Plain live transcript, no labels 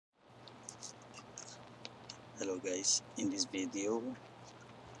Hello guys, in this video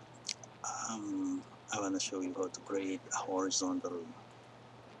I want to show you how to create a horizontal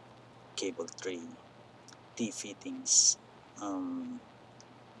cable tray, T-fittings,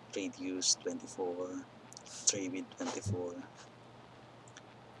 radius 24, tray width 24,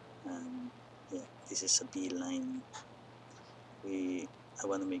 and yeah, this is a B line. I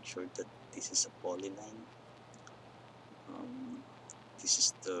want to make sure that this is a poly line. This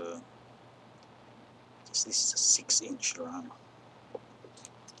is this is a 6-inch run,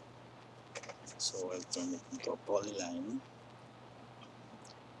 so I'll turn it into a poly line.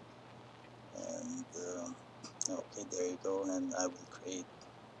 And okay, there you go, and I will create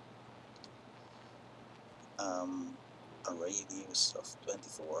a radius of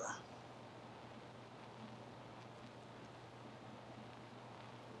 24.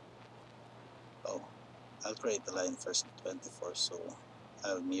 Oh, I'll create the line first at 24, so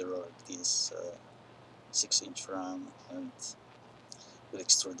I'll mirror this 6-inch RAM and will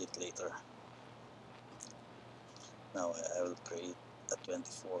extrude it later. Now I will create a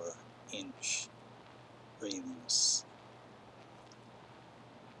 24-inch radius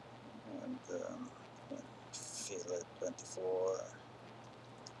and fill it 24,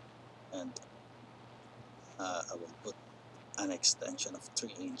 and I will put an extension of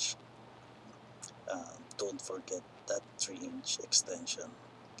 3-inch. Don't forget that 3-inch extension.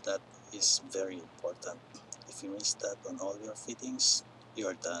 That is very important. If you miss that on all your fittings,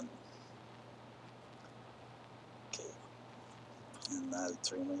 you're done. Okay, and I'll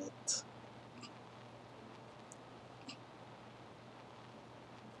trim it.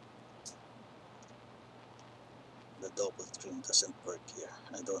 The double trim doesn't work here.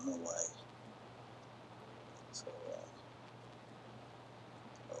 I don't know why. So,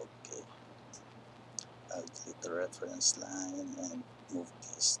 okay. I'll delete the reference line and move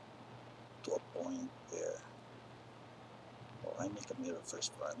this to a point where, oh, I make a mirror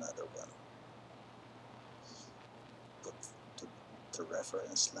first for another one. Put to the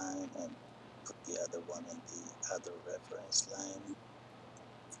reference line and put the other one on the other reference line.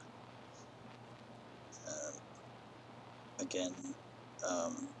 Again,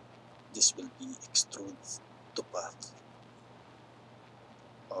 this will be extrude to path.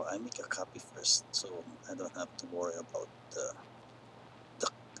 Oh, I make a copy first, so I don't have to worry about the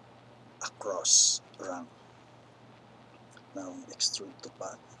across run. Now extrude to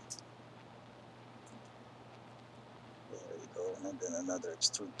path. There you go, and then another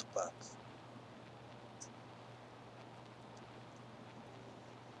extrude to path.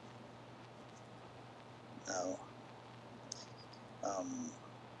 Now,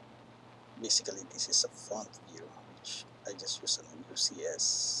 basically this is a front view, which I just use an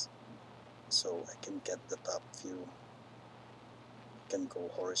UCS, so I can get the top view. I can go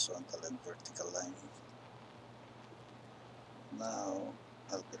horizontal and vertical line. Now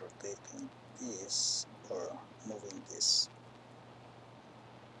I'll be rotating this or moving this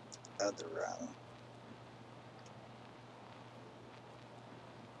other round.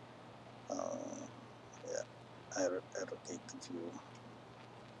 Yeah, I rotate the view.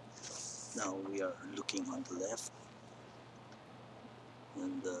 Now we are looking on the left,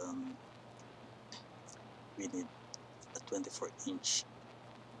 and we need a 24-inch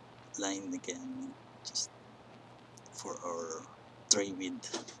line again, just for our tray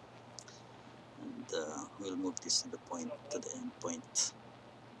width, and we'll move this to the point, to the end point.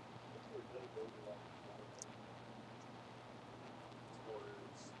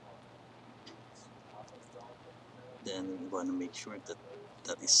 Then we want to make sure that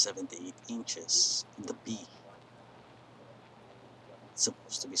that is 78 inches. The B, it's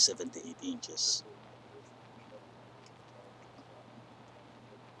supposed to be 78 inches.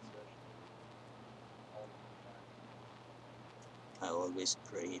 I always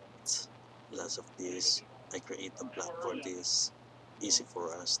create, because of this, I create a block for this, easy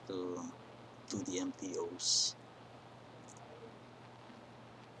for us to do the MTOs.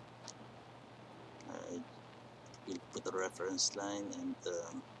 I will put a reference line, and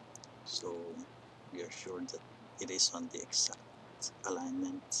so we are sure that it is on the exact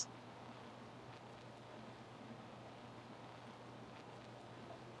alignment.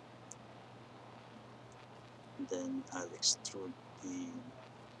 Then I'll extrude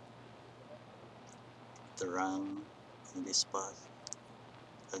the rung in this path.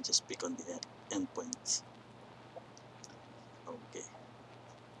 I'll just pick on the end point. Okay,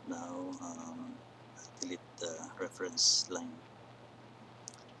 now delete the reference line,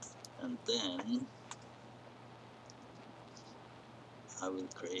 and then I will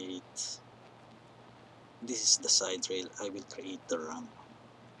create, this is the side rail, I will create the rung.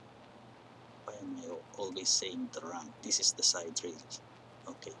 Why am I always saying the rung. This is the side rail.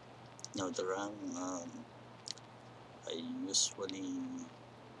 Okay. Now the rung, I usually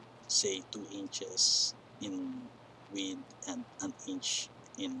say 2 inches in width and an inch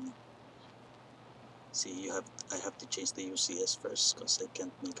in. See, I have to change the UCS first because I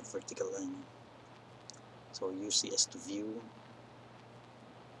can't make a vertical line. So UCS to view.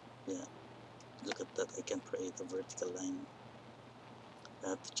 Yeah, look at that. I can create a vertical line. I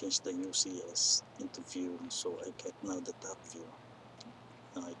have to change the UCS into view, so I get now the top view.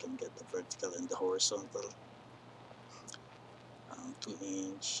 Now I can get the vertical and the horizontal. 2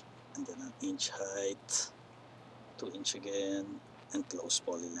 inch, and then an inch height, 2 inch again, and close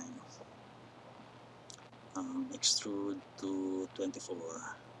polyline. Extrude to 24,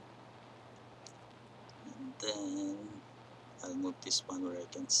 and then I'll move this one where I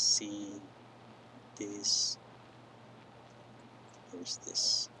can see this. Where's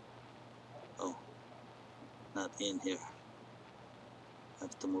this? Oh, not in here. I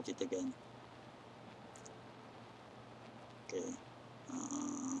have to move it again. Okay.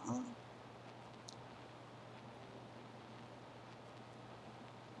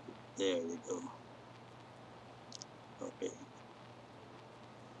 There we go. Okay.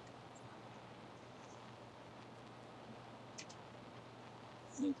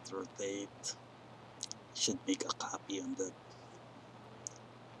 Need to rotate. Should make a copy on that.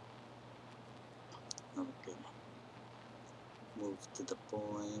 Okay. Move to the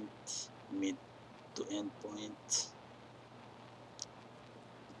point, mid to end point.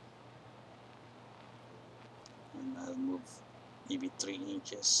 And I'll move maybe 3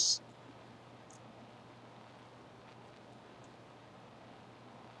 inches.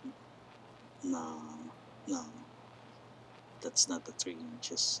 No, no, that's not the 3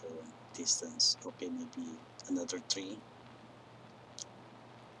 inches distance. Okay, maybe another 3.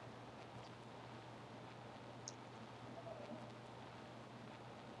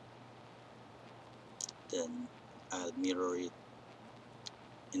 Then I'll mirror it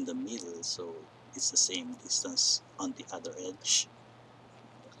in the middle so it's the same distance on the other edge.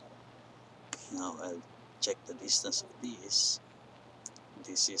 Now I'll check the distance of this.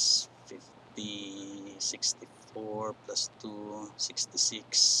 This is 50, 64 plus 2,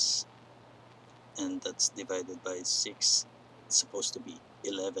 66. And that's divided by 6. It's supposed to be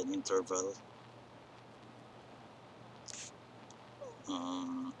 11 interval.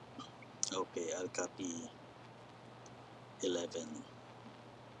 Okay, I'll copy 11,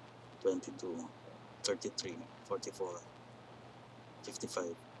 22, 33, 44,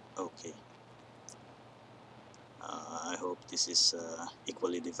 55. Okay. I hope this is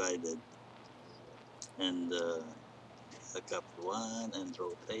equally divided. And I'll copy 1 and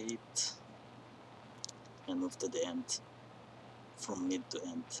rotate and move to the end, from mid to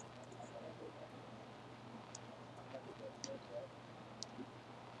end.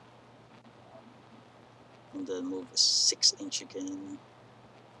 And then move 6 inch again.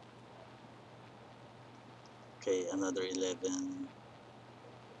 Okay, another 11.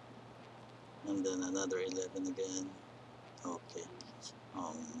 And then another 11 again. Okay.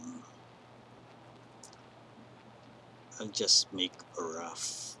 I'll just make a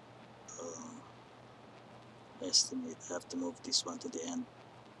rough estimate. I have to move this one to the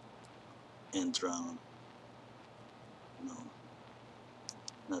end round. No,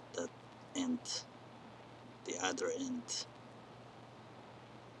 not that end, the other end.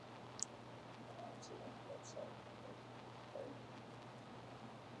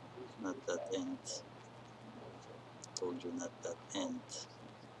 Not that end. Told you not that end.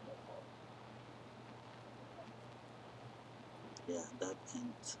 Yeah, that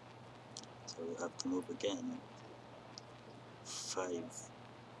end. So you have to move again. 5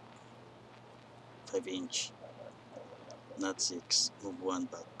 inch, not 6. Move 1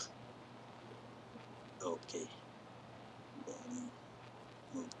 back. Okay. Then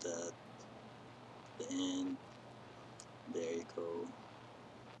move that. The end. There you go.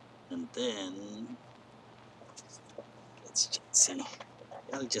 And then let's just see.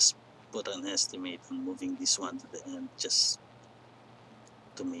 I'll just put an estimate on moving this one to the end, just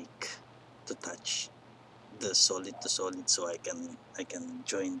to touch the solid to solid, so I can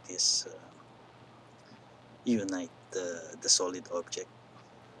join this, unite the solid object.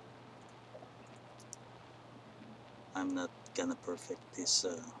 I'm not gonna perfect this.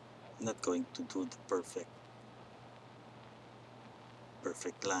 I'm not going to do the perfect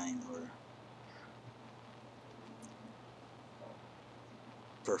line or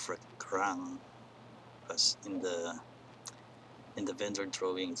perfect rung, because in the vendor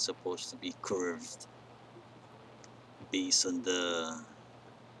drawing it's supposed to be curved based on the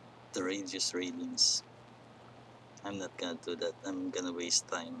radius ratings. I'm not gonna do that. I'm gonna waste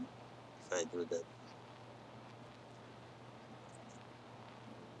time if I do that.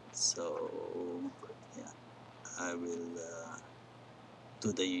 So yeah, I will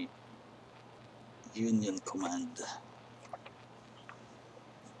do the union command.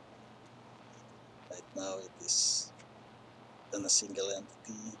 Right now it is on a single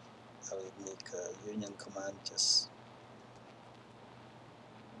entity. I will make a union command, just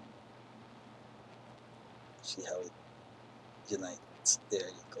see how it unites. There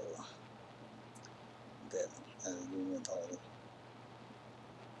you go. Then union all.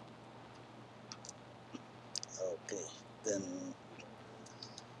 Okay. Then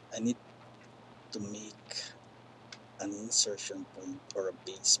I need to make an insertion point or a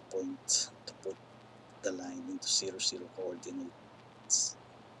base point to put the line into 0, 0 coordinates.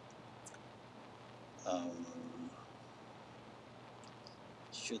 Um,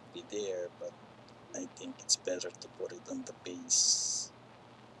 should be there, but I think it's better to put it on the base,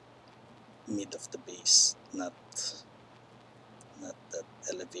 mid of the base, not that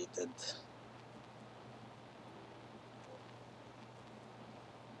elevated.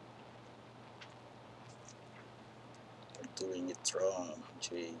 You're doing it wrong,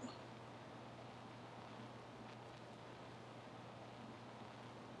 Jay.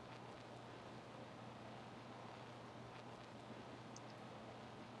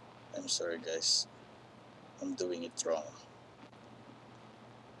 I'm sorry, guys. I'm doing it wrong.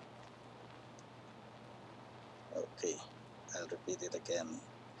 Okay, I'll repeat it again.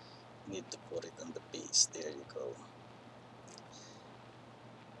 Need to put it on the base. There you go.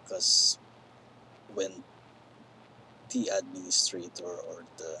 Because when the administrator or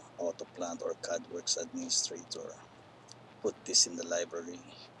the Autoplant or CADWorks administrator put this in the library,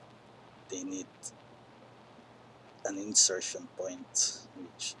 they need an insertion point,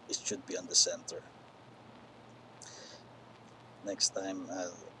 which it should be on the center. Next time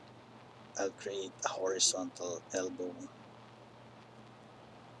I'll create a horizontal elbow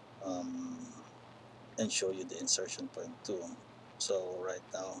um, and show you the insertion point too. So right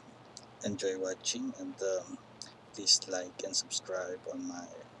now, enjoy watching, and please like and subscribe on my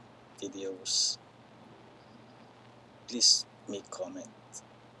videos. Please make comment.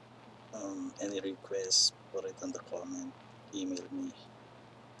 Any requests, put it on the comment, email me.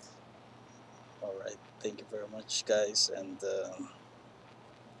 All right, thank you very much, guys, and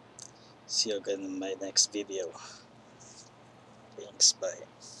see you again in my next video. Thanks,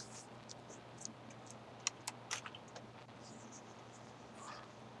 bye.